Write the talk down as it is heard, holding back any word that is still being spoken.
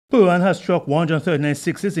Pooran has struck 139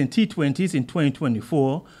 sixes in T20s in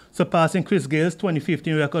 2024, surpassing Chris Gayle's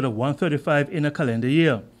 2015 record of 135 in a calendar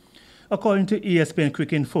year. According to ESPN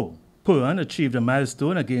Cricinfo, Pooran achieved a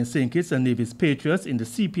milestone against St. Kitts and Nevis Patriots in the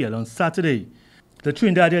CPL on Saturday. The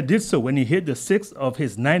Trinidadian did so when he hit the sixth of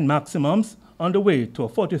his 9 maximums on the way to a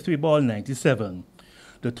 43-ball 97.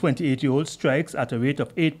 The 28-year-old strikes at a rate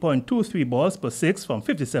of 8.23 balls per 6 from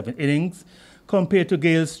 57 innings, compared to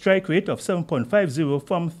Gayle's strike rate of 7.50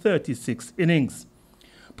 from 36 innings.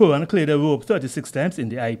 Pooran cleared a rope 36 times in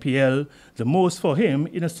the IPL, the most for him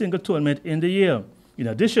in a single tournament in the year. In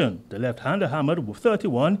addition, the left-hander hammered with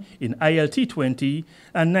 31 in ILT20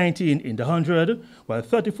 and 19 in the 100, while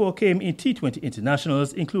 34 came in T20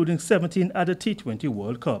 internationals, including 17 at the T20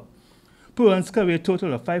 World Cup. Pooran's career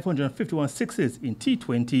total of 551 sixes in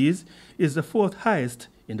T20s is the 4th highest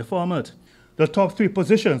in the format. The top 3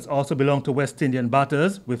 positions also belong to West Indian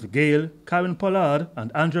batters, with Gayle, Karen Pollard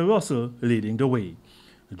and Andre Russell leading the way.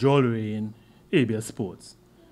 Rayne, ABS Sports.